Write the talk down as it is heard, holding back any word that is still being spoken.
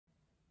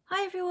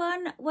Hi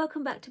everyone,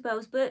 welcome back to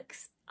Belle's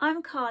Books.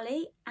 I'm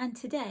Carly and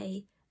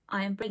today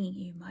I am bringing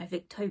you my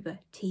Victober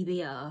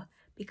TBR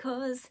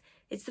because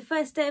it's the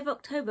first day of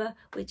October,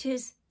 which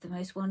is the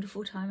most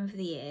wonderful time of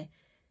the year.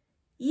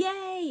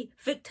 Yay!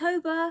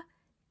 Victober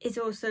is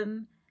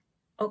awesome.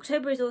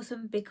 October is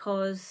awesome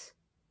because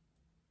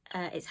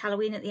it's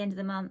Halloween at the end of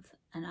the month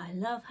and I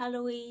love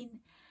Halloween.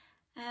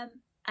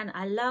 And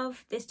I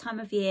love this time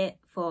of year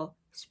for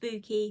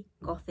spooky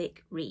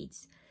gothic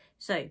reads.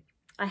 So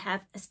I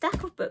have a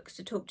stack of books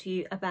to talk to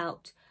you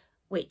about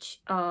which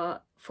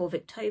are for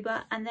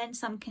Victober and then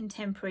some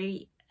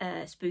contemporary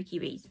spooky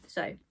reads.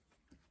 So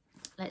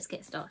let's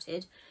get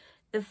started.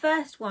 The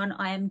first one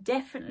I am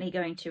definitely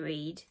going to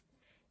read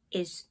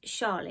is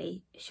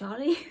Shirley.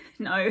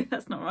 No,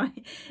 that's not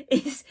right.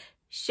 It's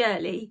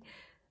Shirley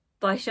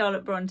by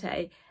Charlotte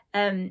Brontë.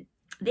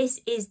 This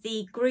is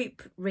the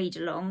group read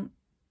along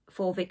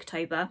for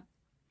Victober.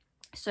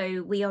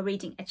 So we are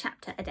reading a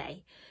chapter a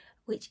day,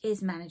 which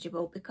is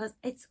manageable because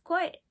it's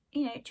quite,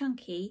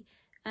 chunky.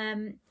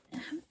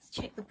 Let's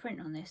check the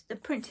print on this. The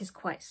print is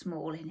quite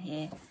small in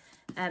here.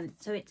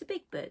 So it's a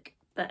big book,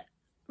 but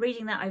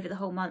reading that over the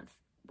whole month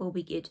will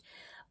be good.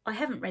 I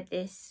haven't read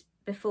this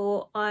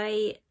before.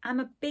 I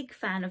am a big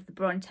fan of the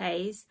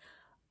Brontes.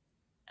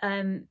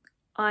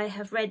 I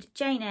have read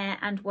Jane Eyre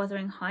and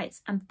Wuthering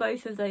Heights, and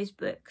both of those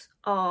books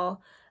are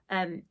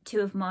two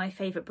of my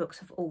favourite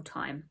books of all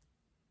time.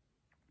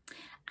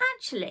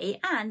 Actually,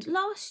 and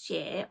last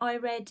year I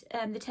read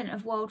The Tenant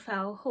of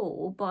Wildfowl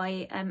Hall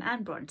by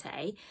Anne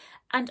Brontë,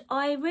 and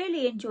I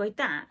really enjoyed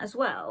that as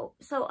well.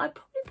 So I'd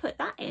probably put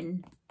that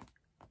in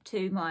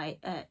to my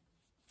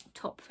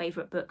top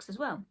favourite books as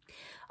well.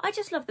 I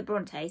just love the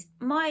Brontes.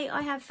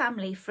 I have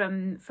family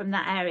from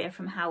that area,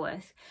 from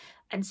Haworth,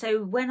 and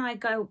so when I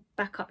go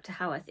back up to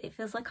Haworth, it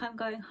feels like I'm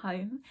going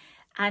home.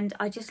 And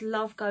I just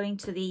love going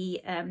to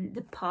the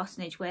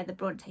parsonage where the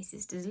Brontë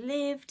sisters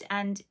lived,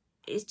 and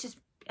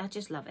I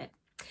just love it.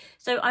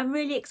 So I'm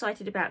really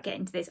excited about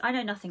getting to this. I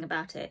know nothing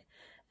about it.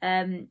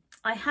 I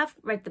have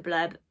read the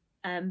blurb,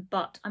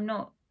 but I'm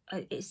not.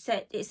 It's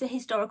a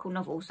historical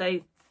novel,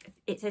 so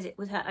it says it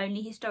was her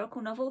only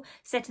historical novel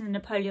set in the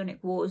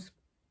Napoleonic Wars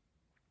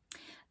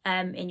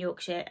in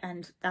Yorkshire,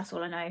 and that's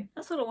all I know.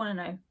 That's all I want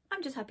to know.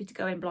 I'm just happy to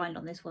go in blind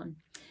on this one.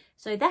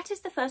 So that is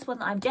the first one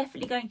that I'm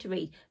definitely going to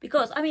read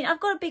because, I've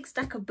got a big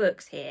stack of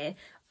books here.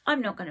 I'm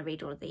not going to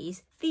read all of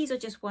these. These are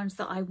just ones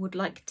that I would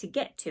like to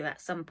get to at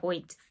some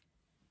point,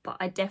 but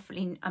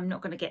I'm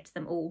not going to get to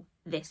them all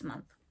this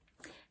month.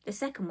 The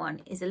second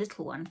one is a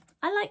little one.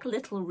 I like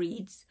little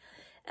reads.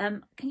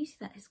 Can you see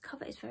that? Its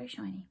cover is very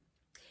shiny.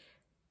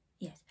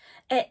 Yes.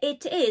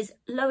 It is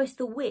Lois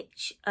the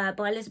Witch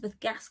by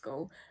Elizabeth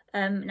Gaskell.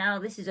 Now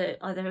this is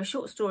either a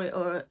short story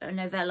or a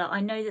novella.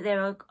 I know that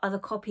there are other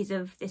copies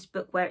of this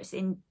book where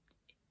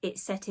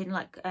it's set in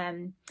like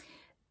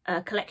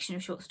a collection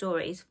of short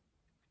stories.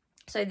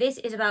 So this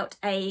is about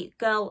a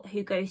girl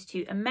who goes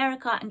to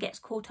America and gets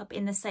caught up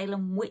in the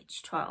Salem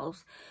witch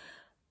trials.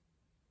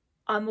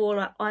 I'm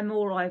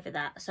all over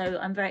that, so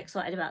I'm very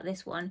excited about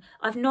this one.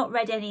 I've not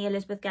read any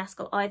Elizabeth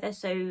Gaskell either,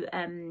 so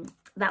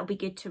that'll be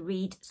good to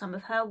read some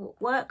of her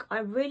work. I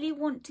really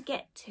want to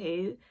get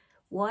to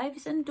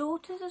Wives and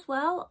Daughters as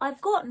well.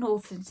 I've got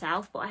North and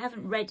South, but I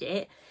haven't read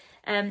it.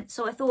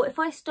 So I thought if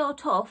I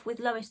start off with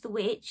Lois the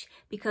Witch,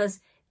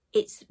 because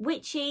it's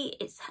witchy,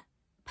 it's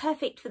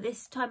perfect for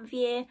this time of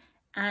year,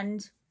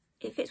 and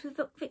it fits with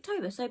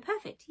Victober, so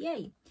perfect,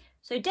 yay.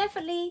 So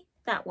definitely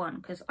that one,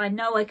 because I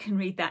know I can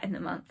read that in the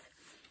month.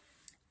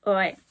 All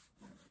right,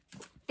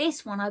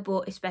 this one I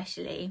bought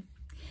especially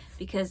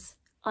because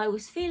I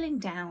was feeling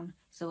down,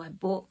 so I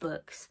bought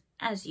books,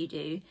 as you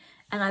do,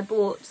 and I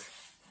bought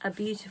a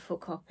beautiful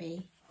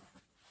copy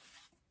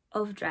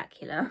of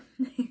Dracula.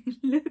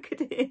 Look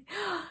at it.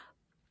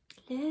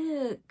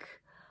 Look.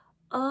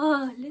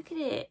 Oh, look at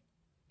it.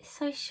 It's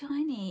so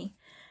shiny.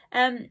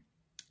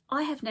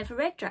 I have never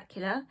read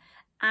Dracula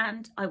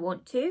and I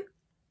want to.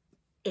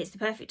 It's the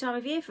perfect time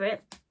of year for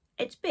it.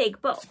 It's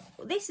big, but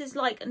this is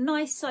like a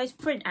nice size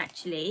print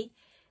actually.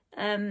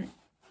 And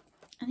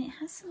it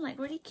has some like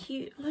really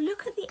cute,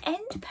 look at the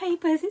end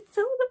papers. It's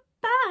all the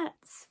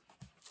bats.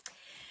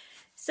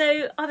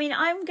 So,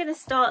 I'm going to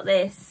start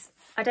this.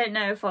 I don't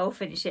know if I'll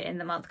finish it in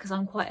the month because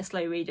I'm quite a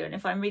slow reader. And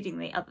if I'm reading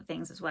the other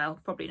things as well,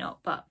 probably not.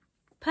 But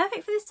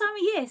perfect for this time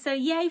of year. So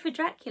yay for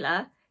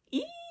Dracula.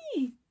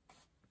 Eee!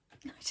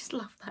 I just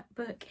love that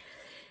book.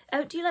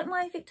 Do you like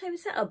my Victober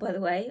setup, by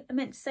the way? I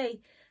meant to say,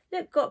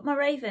 look, got my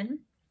raven.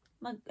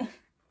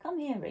 Come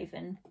here,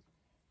 raven.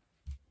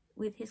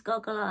 With his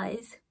goggle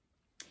eyes.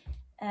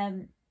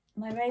 My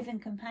raven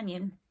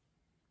companion.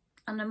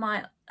 And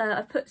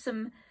I've put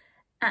some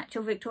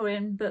actual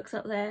Victorian books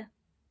up there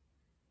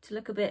to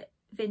look a bit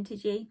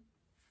vintagey.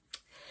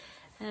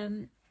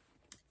 I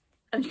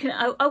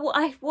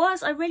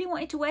really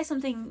wanted to wear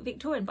something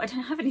Victorian, but I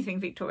don't have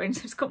anything Victorian, so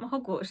I've just got my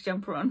Hogwarts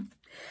jumper on.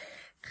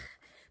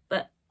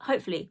 But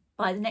hopefully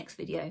by the next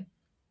video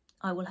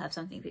I will have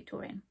something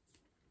Victorian.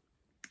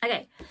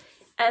 Okay,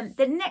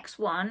 the next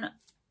one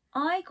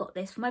I got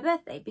this for my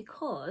birthday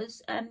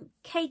because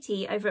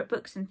Katie over at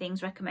Books and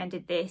Things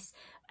recommended this,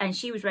 and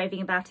she was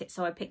raving about it,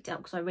 so I picked it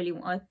up because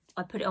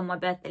I put it on my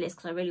birthday list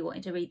because I really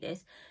wanted to read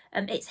this.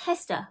 It's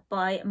Hester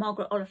by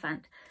Margaret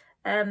Oliphant,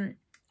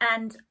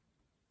 and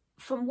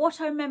from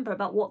what I remember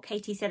about what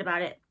Katie said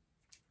about it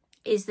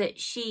is that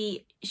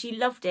she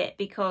loved it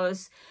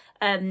because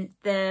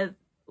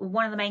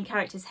one of the main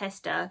characters,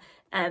 Hester,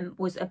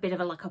 was a bit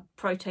of a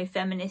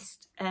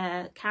proto-feminist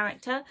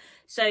character.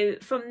 So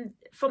from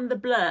the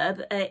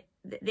blurb,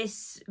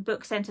 this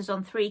book centres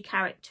on three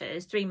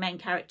main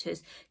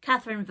characters.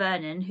 Catherine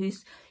Vernon,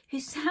 who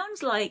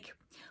sounds like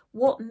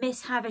what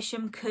Miss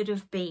Havisham could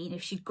have been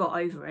if she'd got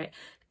over it.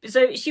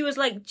 So she was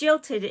like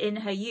jilted in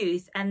her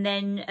youth, and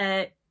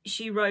then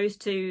she rose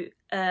to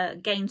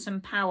gain some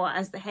power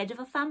as the head of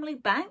a family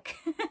bank.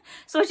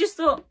 So I just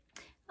thought,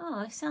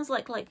 oh, it sounds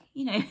like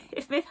you know,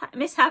 if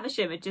Miss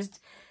Havisham had just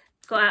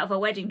got out of her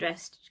wedding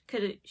dress,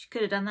 she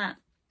could have done that.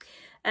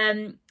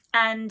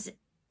 And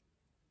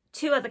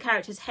two other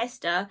characters,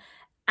 Hester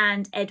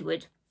and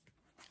Edward,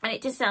 and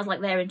it just sounds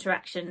like their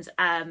interactions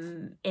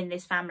in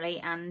this family,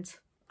 and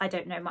I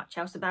don't know much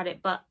else about it,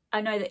 but I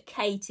know that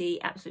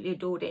Katie absolutely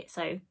adored it,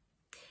 so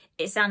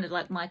it sounded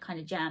like my kind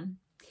of jam.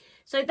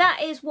 So that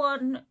is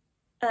one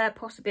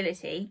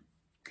possibility.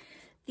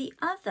 The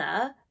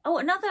other,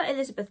 another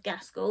Elizabeth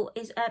Gaskell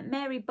is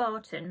Mary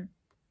Barton.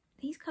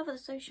 These covers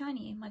are so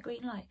shiny in my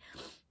green light.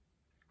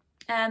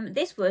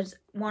 This was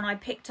one I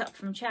picked up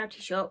from a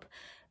charity shop,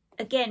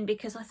 again,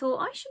 because I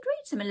thought I should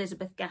read some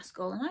Elizabeth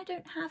Gaskell, and I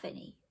don't have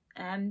any.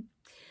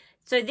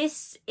 So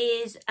this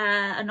is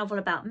a novel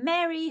about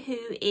Mary, who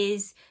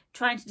is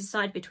trying to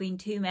decide between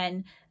two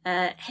men,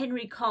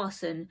 Henry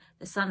Carson,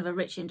 the son of a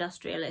rich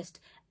industrialist,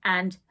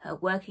 and her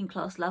working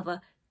class lover,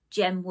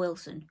 Jem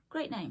Wilson.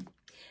 Great name.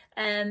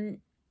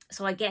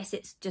 So I guess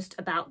it's just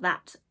about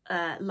that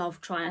love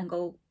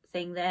triangle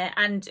thing there.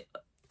 And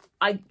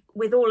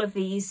with all of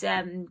these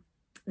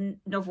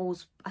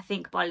novels, I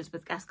think by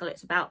Elizabeth Gaskell,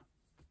 it's about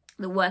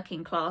the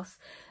working class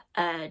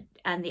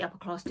and the upper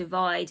class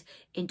divide,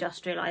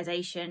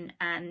 industrialisation,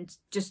 and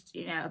just,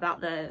 you know,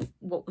 about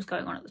what was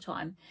going on at the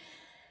time.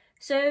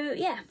 So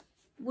yeah,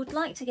 would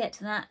like to get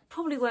to that.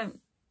 Probably won't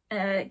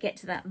get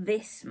to that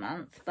this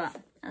month, but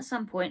at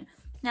some point.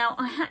 Now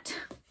I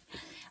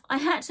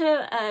had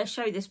to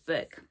show this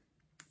book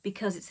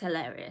because it's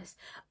hilarious.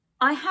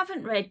 I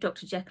haven't read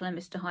Dr. Jekyll and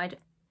Mr. Hyde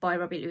by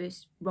Robert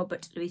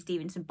Louis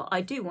Stevenson, but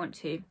I do want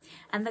to,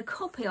 and the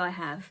copy I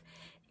have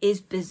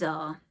is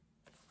bizarre.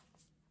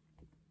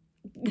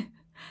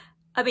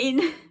 I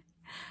mean,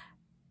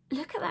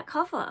 look at that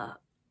cover.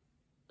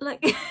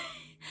 Like,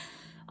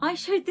 I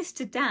showed this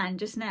to Dan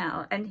just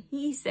now, and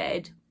he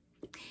said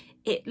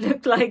it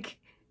looked like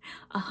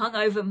a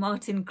hungover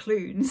Martin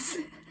Clunes,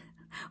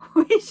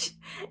 which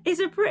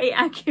is a pretty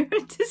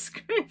accurate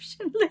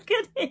description. Look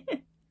at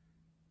it.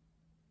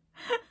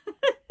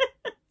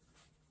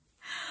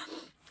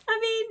 I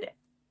mean,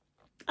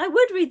 I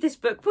would read this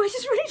book, but I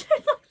just really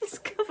don't like this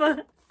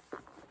cover.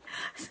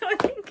 So I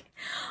think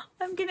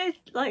I'm gonna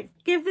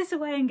give this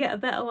away and get a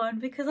better one,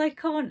 because I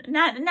can't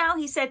now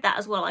he said that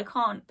as well, I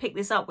can't pick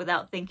this up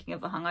without thinking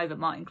of a hungover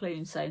Martin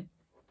Clunes, so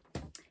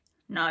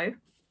no.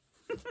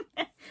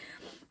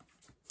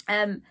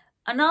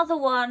 Another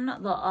one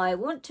that I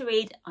want to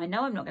read, I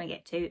know I'm not going to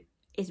get to,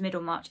 is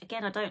Middlemarch.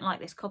 Again, I don't like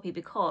this copy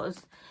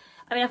because,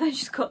 I mean, I've only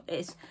just got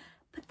this,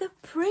 but the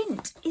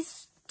print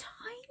is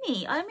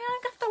tiny. I mean, I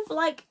have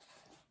to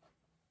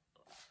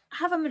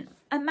have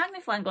a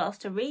magnifying glass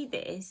to read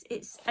this.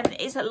 It's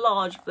a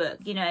large book,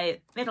 you know.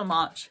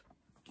 Middlemarch,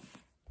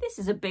 this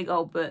is a big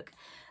old book,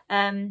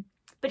 but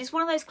it's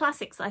one of those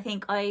classics I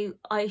think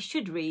I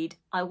should read,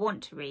 I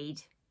want to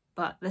read,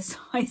 but the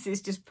size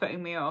is just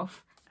putting me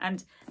off.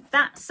 And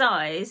that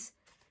size,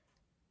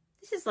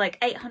 this is like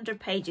 800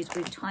 pages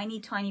with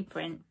tiny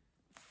print,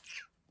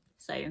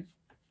 so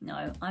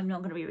no, I'm not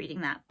going to be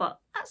reading that, but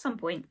at some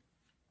point,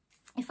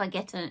 if I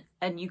get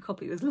a new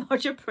copy with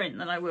larger print,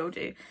 then I will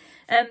do.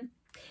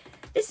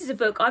 This is a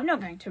book I'm not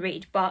going to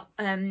read, but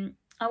I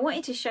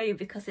wanted to show you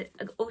because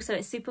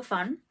it's super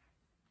fun.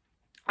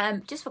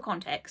 Just for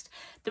context,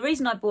 the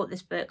reason I bought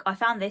this book, I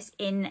found this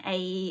in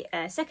a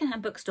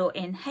secondhand bookstore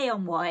in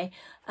Hay-on-Wye,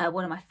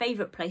 one of my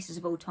favourite places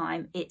of all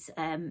time. It's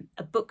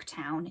a book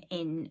town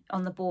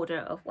on the border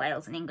of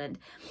Wales and England.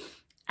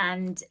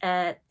 And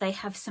they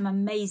have some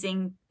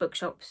amazing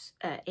bookshops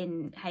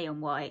in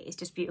Hay-on-Wye. It's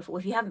just beautiful.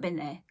 If you haven't been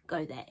there,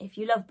 go there. If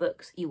you love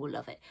books, you will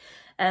love it.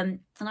 And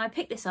I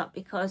picked this up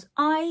because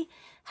I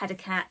had a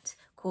cat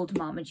called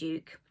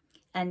Marmaduke,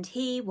 and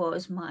he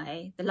was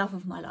the love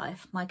of my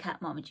life, my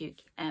cat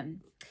Marmaduke.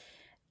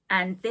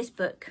 And this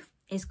book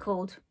is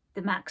called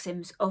The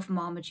Maxims of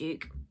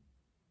Marmaduke.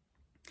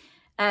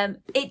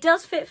 It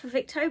does fit for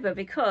Victober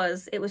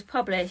because it was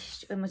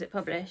published, when was it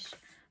published?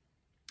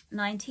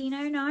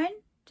 1909?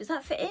 Does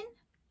that fit in?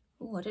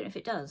 Oh, I don't know if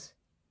it does.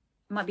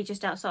 It might be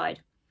just outside.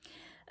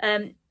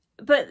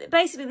 But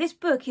basically this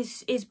book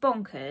is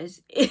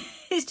bonkers.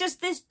 It's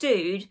just this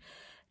dude,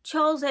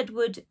 Charles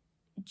Edward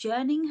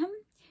Jerningham,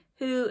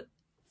 who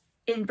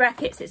in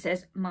brackets it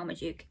says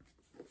Marmaduke.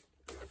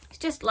 It's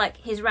just like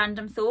his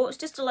random thoughts,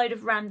 just a load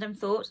of random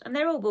thoughts, and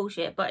they're all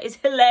bullshit, but it's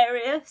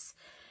hilarious.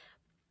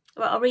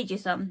 Well, I'll read you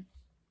some.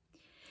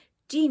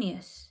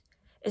 Genius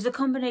is a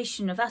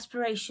combination of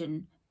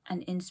aspiration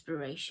and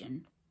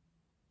inspiration.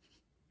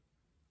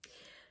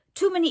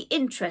 Too many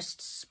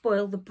interests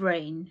spoil the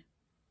brain.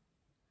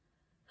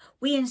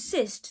 We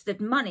insist that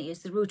money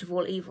is the root of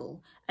all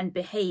evil and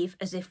behave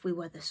as if we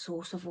were the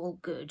source of all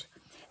good.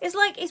 It's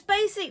like, it's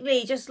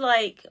basically just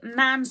like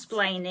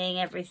mansplaining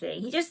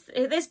everything.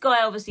 This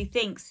guy obviously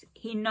thinks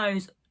he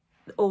knows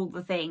all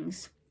the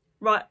things,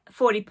 right?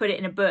 Before he put it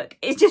in a book.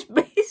 It's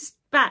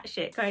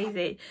batshit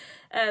crazy.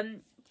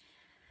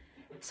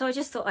 So I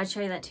just thought I'd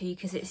show that to you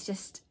because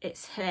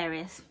it's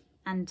hilarious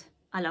and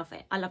I love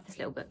it. I love this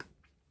little book.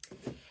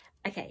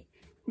 Okay.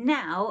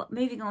 Now,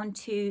 moving on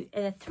to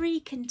 3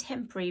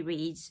 contemporary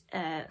reads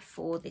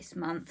for this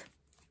month.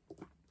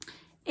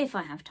 If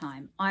I have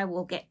time, I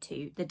will get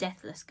to The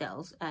Deathless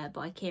Girls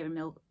by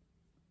Kiran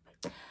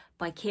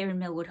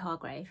Millwood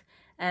Hargrave.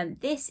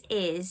 This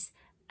is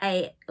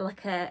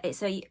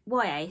it's a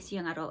YA, it's a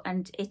young adult,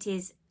 and it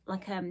is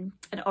like an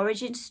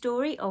origin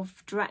story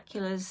of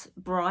Dracula's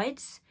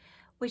brides,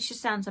 which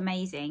just sounds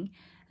amazing.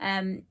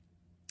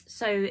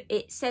 So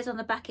it says on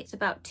the back it's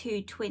about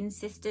 2 twin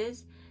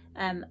sisters,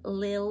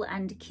 Lil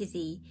and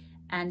Kizzy,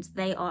 and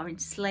they are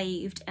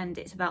enslaved, and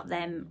it's about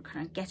them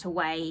kind of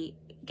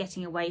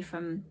getting away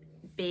from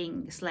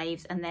being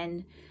slaves and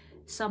then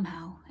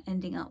somehow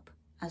ending up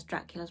as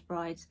Dracula's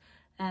brides.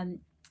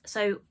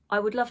 So I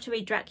would love to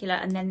read Dracula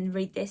and then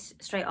read this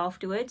straight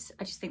afterwards.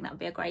 I just think that would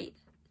be a great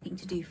thing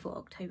to do for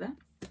October.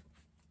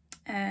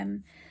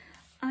 I've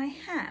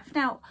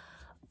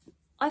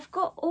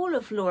got all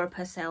of Laura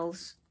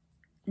Purcell's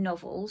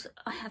novels.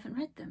 I haven't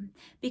read them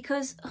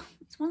because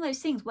it's one of those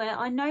things where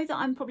I know that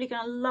I'm probably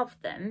going to love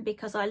them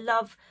because I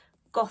love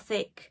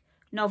gothic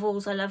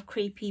novels, I love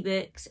creepy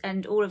books,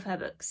 and all of her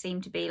books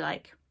seem to be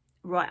like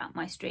right up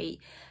my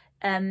street.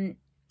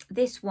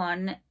 This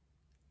one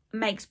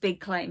makes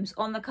big claims.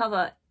 On the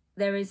cover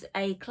there is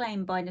a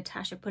claim by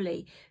Natasha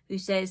Pulley who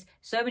says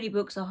so many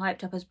books are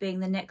hyped up as being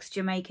the next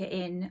Jamaica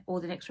Inn or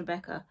the next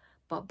Rebecca,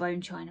 but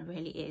Bone China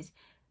really is.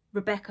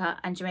 Rebecca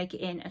and Jamaica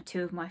Inn are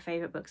 2 of my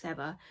favourite books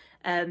ever.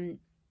 And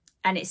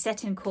it's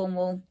set in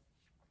Cornwall.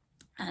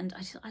 And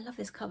I love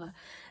this cover.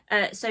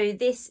 So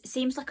this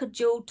seems like a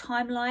dual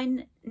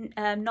timeline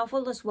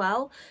novel as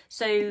well.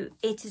 So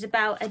it is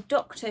about a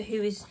doctor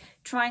who is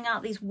trying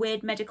out these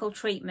weird medical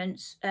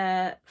treatments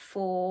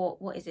for,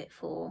 what is it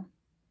for?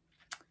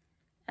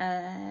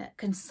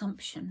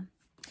 Consumption.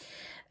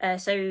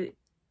 So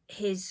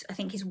I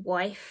think his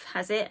wife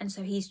has it, and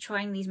so he's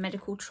trying these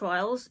medical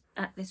trials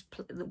at this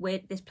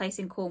place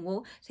in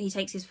Cornwall. So he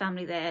takes his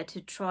family there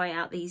to try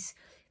out these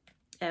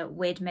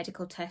weird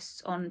medical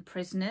tests on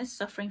prisoners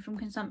suffering from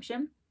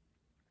consumption.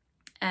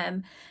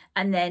 And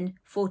then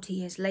 40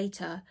 years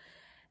later,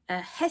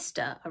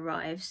 Hester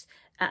arrives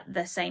at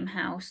the same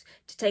house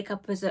to take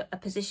up a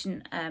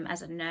position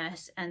as a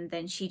nurse, and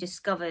then she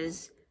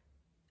discovers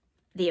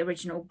the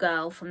original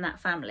girl from that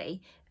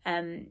family,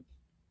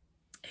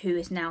 who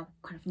is now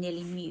kind of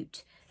nearly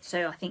mute.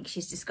 So I think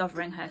she's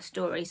discovering her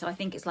story. So I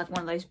think it's like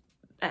one of those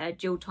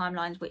dual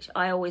timelines, which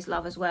I always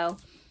love as well.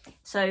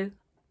 So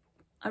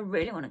I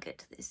really want to get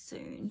to this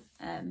soon.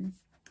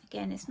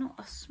 Again, it's not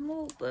a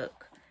small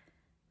book.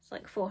 It's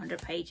like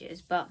 400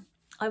 pages, but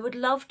I would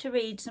love to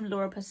read some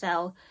Laura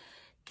Purcell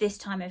this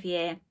time of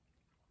year.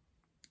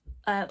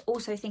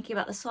 Also thinking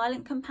about The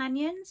Silent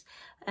Companions.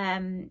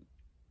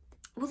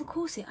 Well, the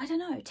Corset, I don't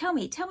know. Tell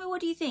me, what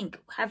do you think?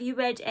 Have you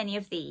read any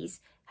of these?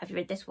 Have you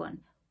read this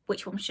one?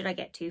 Which one should I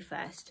get to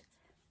first?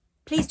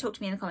 Please talk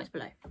to me in the comments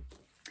below.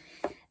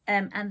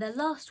 And the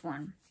last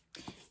one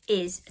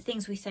is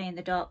Things We Say in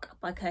the Dark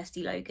by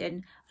Kirsty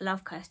Logan. I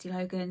love Kirsty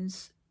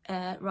Logan's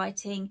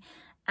writing,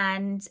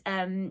 and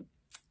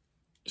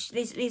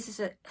this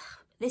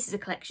is a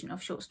collection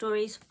of short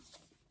stories,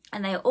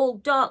 and they are all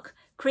dark,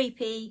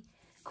 creepy,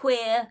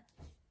 queer,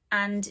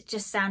 and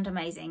just sound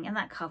amazing. And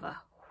that cover,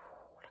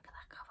 look at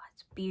that cover,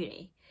 it's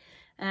beauty.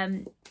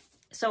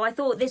 So I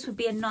thought this would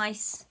be a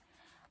nice,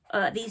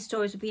 these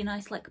stories would be a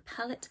nice like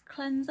palette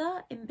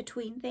cleanser in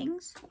between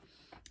things.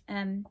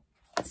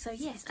 So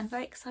yes, I'm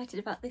very excited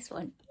about this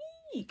one.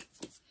 Eek.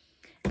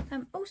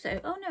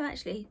 Also, oh no,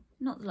 actually,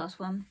 not the last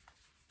one.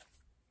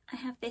 I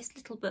have this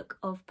little book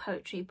of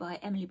poetry by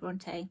Emily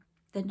Brontë,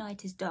 The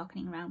Night is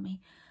Darkening Around Me.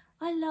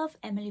 I love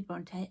Emily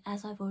Brontë,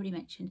 as I've already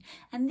mentioned,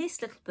 and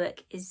this little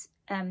book is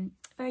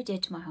very dear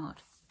to my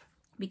heart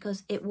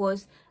because it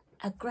was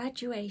a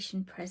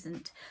graduation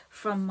present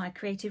from my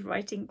creative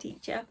writing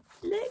teacher.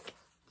 Look,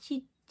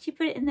 she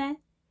put it in there.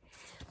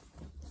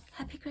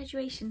 Happy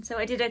graduation. So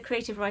I did a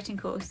creative writing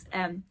course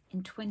in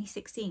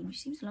 2016, which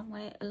seems a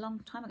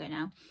long time ago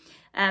now.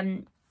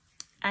 And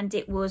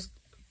it was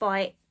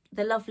by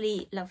the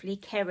lovely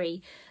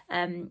Kerry,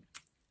 and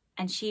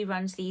she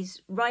runs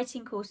these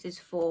writing courses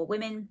for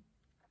women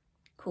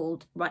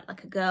called Write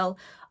Like a Girl.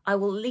 I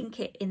will link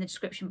it in the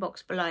description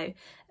box below.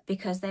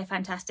 because they're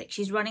fantastic.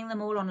 She's running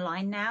them all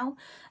online now,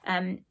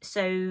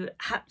 so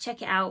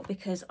check it out,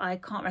 because I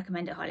can't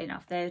recommend it highly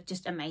enough. They're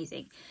just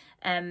amazing.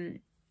 And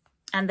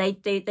they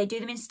do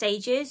them in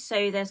stages,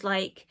 so there's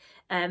like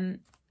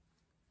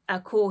a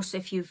course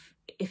if you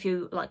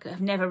like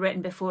have never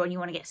written before and you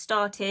want to get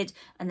started,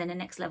 and then the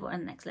next level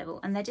and the next level,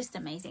 and they're just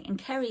amazing. And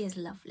Kerry is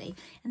lovely,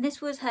 and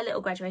this was her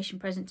little graduation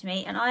present to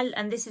me,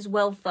 and this is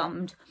well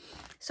thumbed.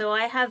 So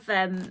I have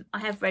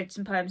read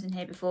some poems in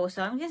here before,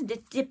 so I'm going to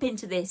dip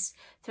into this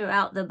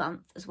throughout the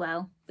month as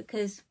well,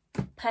 because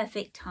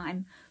perfect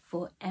time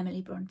for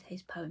Emily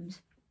Bronte's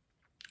poems.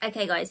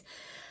 Okay guys,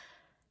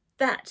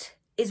 that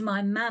is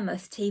my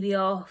mammoth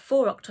TBR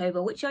for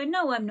October, which I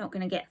know I'm not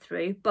going to get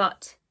through,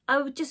 but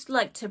I would just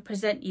like to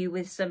present you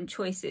with some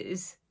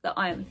choices that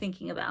I am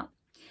thinking about.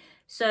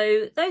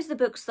 So those are the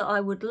books that I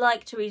would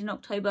like to read in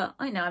October.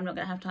 I know I'm not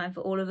going to have time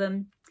for all of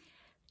them.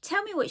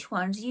 Tell me which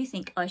ones you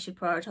think I should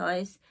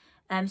prioritise.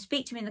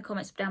 Speak to me in the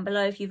comments down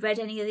below if you've read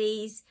any of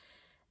these.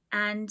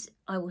 And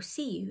I will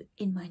see you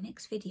in my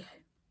next video.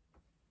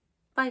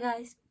 Bye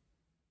guys.